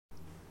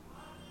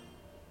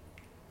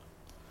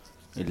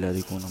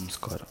ಎಲ್ಲರಿಗೂ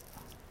ನಮಸ್ಕಾರ.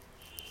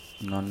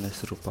 ನನ್ನ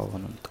ಹೆಸರು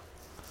ಪವನ್ ಅಂತ.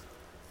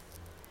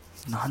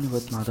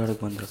 ನಾನಿವತ್ತು ಮಾತಾಡೋ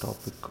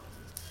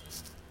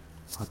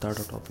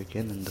ಟಾಪಿಕ್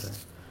ಏನಂದರೆ,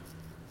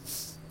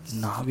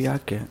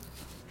 ನಾವ್ಯಾಕೆ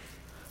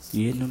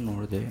ಏನು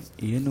ನೋಡದೆ,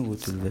 ಏನು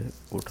ಗೊತ್ತಿಲ್ಲದೆ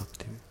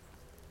ಓಟಾಗ್ತೀವಿ.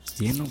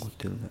 ಏನೂ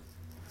ಗೊತ್ತಿಲ್ಲದೆ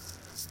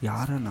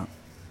ಯಾರನ್ನ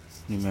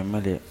ನಿಮ್ಮ ಎಮ್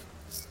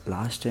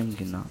ಲಾಸ್ಟ್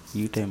ಟೈಮ್ಗಿನ್ನ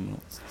ಈ ಟೈಮು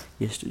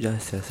ಎಷ್ಟು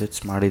ಜಾಸ್ತಿ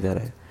ಅಸೆಟ್ಸ್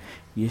ಮಾಡಿದ್ದಾರೆ,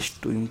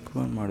 ಎಷ್ಟು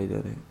ಇಂಪ್ರೂವ್ಮೆಂಟ್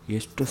ಮಾಡಿದ್ದಾರೆ,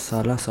 ಎಷ್ಟು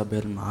ಸಲ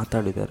ಸಭೆಯಲ್ಲಿ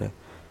ಮಾತಾಡಿದ್ದಾರೆ,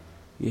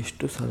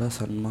 ಎಷ್ಟು ಸಲ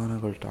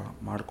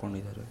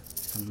ಮಾಡ್ಕೊಂಡಿದ್ದಾರೆ,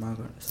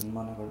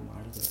 ಸನ್ಮಾನಗಳು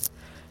ಮಾಡಿದ್ದಾರೆ,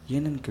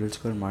 ಏನೇನು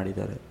ಕೆಲಸಗಳು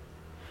ಮಾಡಿದ್ದಾರೆ,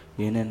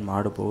 ಏನೇನು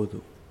ಮಾಡ್ಬೋದು,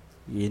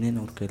 ಏನೇನು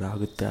ಅವ್ರ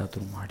ಕೈಲಾಗುತ್ತೆ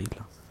ಆದರೂ ಮಾಡಿಲ್ಲ.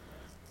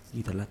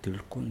 ಇದೆಲ್ಲ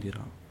ತಿಳ್ಕೊಂಡಿರ,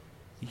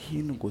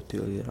 ಏನು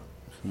ಗೊತ್ತಿರೋದಿರ,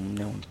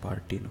 ಸುಮ್ಮನೆ ಒಂದು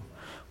ಪಾರ್ಟಿನೋ,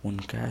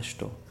 ಒಂದು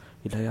ಕ್ಯಾಸ್ಟೋ,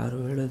 ಇಲ್ಲ ಯಾರೋ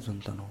ಹೇಳೋದು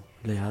ಅಂತನೋ,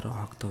 ಇಲ್ಲ ಯಾರೋ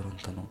ಆಗ್ತವ್ರು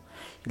ಅಂತನೋ,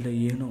 ಇಲ್ಲ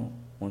ಏನೋ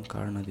ಒಂದು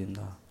ಕಾರಣದಿಂದ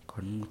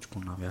ಕಣ್ಣು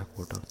ಮುಚ್ಕೊಂಡು ನಾವು ಯಾಕೆ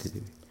ಓಟ್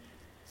ಹಾಕ್ತಿದ್ದೀವಿ?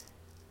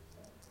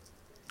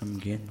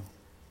 ನಮಗೇನು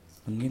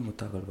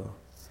ಗೊತ್ತಾಗಲ್ವಾ?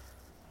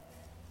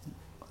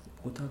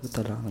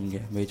 ಗೊತ್ತಾಗುತ್ತಲ್ಲ ನಮಗೆ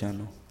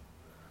ಬೇಜಾನು.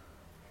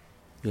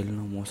 ಎಲ್ಲಿ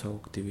ನಾವು ಮೋಸ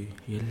ಹೋಗ್ತೀವಿ,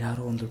 ಎಲ್ಲಿ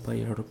ಯಾರೋ ₹1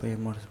 ₹2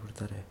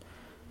 ಮಾಡಿಸ್ಬಿಡ್ತಾರೆ,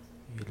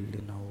 ಎಲ್ಲಿ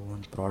ನಾವು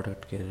ಒಂದು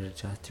ಪ್ರಾಡಕ್ಟ್ಗೆ ರೇಟ್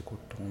ಜಾಸ್ತಿ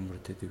ಕೊಟ್ಟು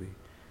ತೊಗೊಂಡ್ಬಿಡ್ತಿದ್ದೀವಿ,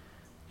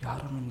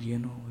 ಯಾರೋ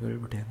ನಮಗೇನೋ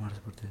ಹೇಳ್ಬಿಟ್ಟು ಏನು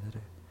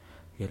ಮಾಡಿಸ್ಬಿಡ್ತಿದ್ದಾರೆ,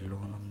 ಎಲ್ಲೋ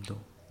ನಮ್ಮದು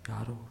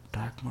ಯಾರೋ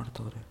ಟ್ರ್ಯಾಕ್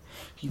ಮಾಡ್ತವ್ರೆ,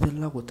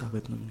 ಇದೆಲ್ಲ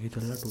ಗೊತ್ತಾಗುತ್ತೆ ನಮಗೆ,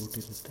 ಇದೆಲ್ಲ ಡೌಟ್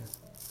ಇರುತ್ತೆ.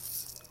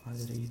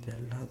 ಆದರೆ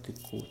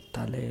ಇದೆಲ್ಲದಕ್ಕೂ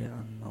ತಲೆ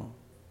ಅನ್ನೋ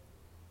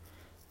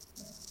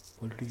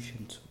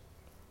ಪೊಲಿಟಿಷಿಯನ್ಸು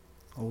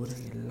ಅವರೇ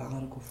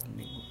ಎಲ್ಲರಿಗೂ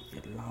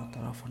ಎಲ್ಲ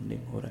ಥರ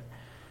ಫಂಡಿಂಗ್ ಅವರೇ.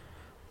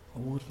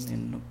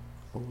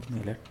 ಅವ್ರನ್ನ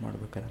ಎಲೆಕ್ಟ್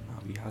ಮಾಡ್ಬೇಕಾದ್ರೆ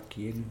ನಾವು ಯಾಕೆ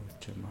ಏನು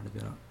ಯೋಚನೆ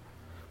ಮಾಡಿದಿರ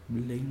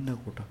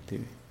ಬ್ಲೈಂಡಾಗಿ ಓಟ್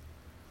ಹಾಕ್ತೀವಿ.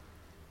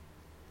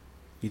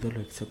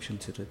 ಇದರಲ್ಲೂ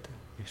ಎಕ್ಸೆಪ್ಷನ್ಸ್ ಇರುತ್ತೆ,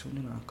 ಎಷ್ಟೊಂದು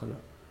ದಿನ ಹಾಕಲ್ಲ.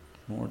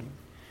 ನೋಡಿ,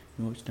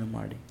 ಯೋಚನೆ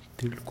ಮಾಡಿ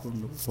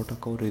ತಿಳ್ಕೊಂಡು ಓಟ್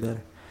ಹಾಕೋರು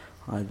ಇದ್ದಾರೆ,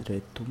 ಆದರೆ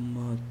ತುಂಬ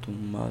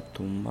ತುಂಬ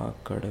ತುಂಬ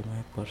ಕಡಿಮೆ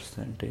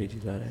ಪರ್ಸೆಂಟೇಜ್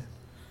ಇದ್ದಾರೆ.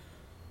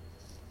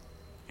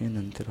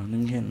 ಏನಂತೀರ?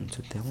 ನಿಮಗೇನು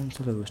ಅನಿಸುತ್ತೆ? ಒಂದು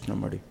ಸಲ ಯೋಚನೆ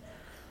ಮಾಡಿ.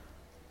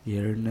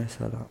 2ನೇ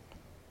ಸಲ,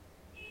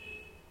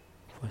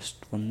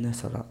 1ನೇ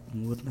ಸಲ,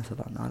 3ನೇ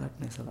ಸಲ,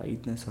 4ನೇ ಸಲ,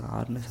 5ನೇ ಸಲ,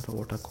 6ನೇ ಸಲ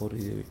ಓಟ್ ಹಾಕೋರು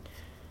ಇದ್ದೀವಿ.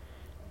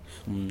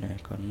 ಸುಮ್ಮನೆ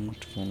ಕಣ್ಣು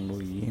ಮುಚ್ಕೊಂಡು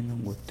ಏನೂ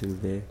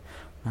ಗೊತ್ತಿಲ್ಲದೆ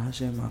ಲಾಸ್ಟ್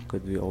ಟೈಮ್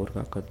ಹಾಕಿದ್ವಿ, ಅವ್ರಿಗೆ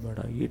ಹಾಕೋದು ಬೇಡ,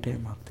 ಈ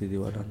ಟೈಮ್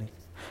ಹಾಕ್ತಿದ್ದೀವಲ್ಲ,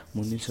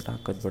 ಮುಂದಿನ ಸಲ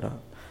ಹಾಕೋದು ಬೇಡ,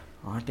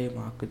 ಆ ಟೈಮ್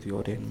ಹಾಕಿದ್ವಿ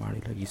ಅವ್ರೇನು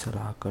ಮಾಡಿಲ್ಲ, ಈ ಸಲ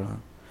ಹಾಕೋಣ,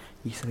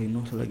 ಈ ಸಲ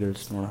ಇನ್ನೊಂದು ಸಲ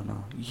ಗೆಲ್ಸಿ ನೋಡೋಣ.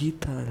 ಈ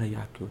ಥರ ಎಲ್ಲ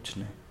ಯಾಕೆ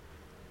ಯೋಚನೆ?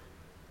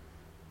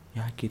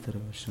 ಯಾಕೆ ಈ ಥರ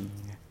ಯೋಚನೆ?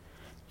 ನಮಗೆ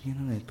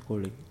ಏನೋ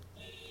ಎತ್ಕೊಳ್ಳಿ,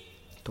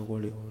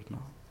 ತೊಗೊಳ್ಳಿ ಅವ್ರನ್ನ.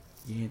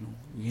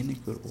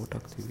 ಏನಕ್ಕೆ ಓಟ್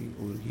ಹಾಕ್ತೀವಿ,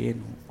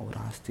 ಅವ್ರಿಗೇನು, ಅವ್ರ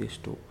ಆಸ್ತಿ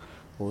ಎಷ್ಟು,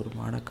 ಅವ್ರು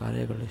ಮಾಡೋ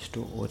ಕಾರ್ಯಗಳೆಷ್ಟು,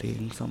 ಅವ್ರು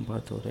ಹೆಂಗೆ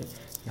ಸಂಪಾದಿಸೋರೆ,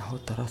 ಯಾವ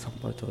ಥರ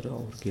ಸಂಪಾದಿಸೋರೆ,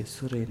 ಅವ್ರಿಗೆ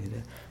ಹೆಸರು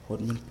ಏನಿದೆ, ಅವ್ರ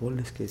ಮೇಲೆ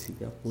ಪೊಲೀಸ್ ಕೇಸ್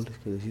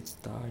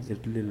ಇತ್ತಾ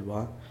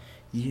ಇರಲಿಲ್ವಾ,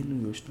 ಏನು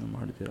ಯೋಚನೆ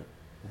ಮಾಡ್ತೀರ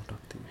ಓಟ್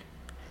ಹಾಕ್ತೀವಿ.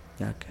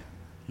 ಯಾಕೆ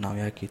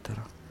ಈ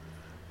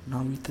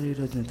ಥರ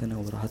ಇರೋದನ್ನ ತಾನೇ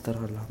ಅವ್ರು ಆ ಥರ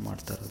ಎಲ್ಲ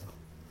ಮಾಡ್ತಾ ಇರೋದು.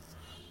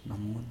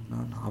 ನಮ್ಮನ್ನು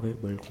ನಾವೇ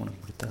ಬೆಳ್ಕೊಂಡು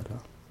ಬಿಡ್ತಾಯಿಲ್ಲ.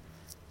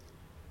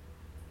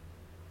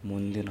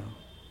 ಮುಂದಿನ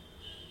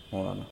ನೋಡೋಣ.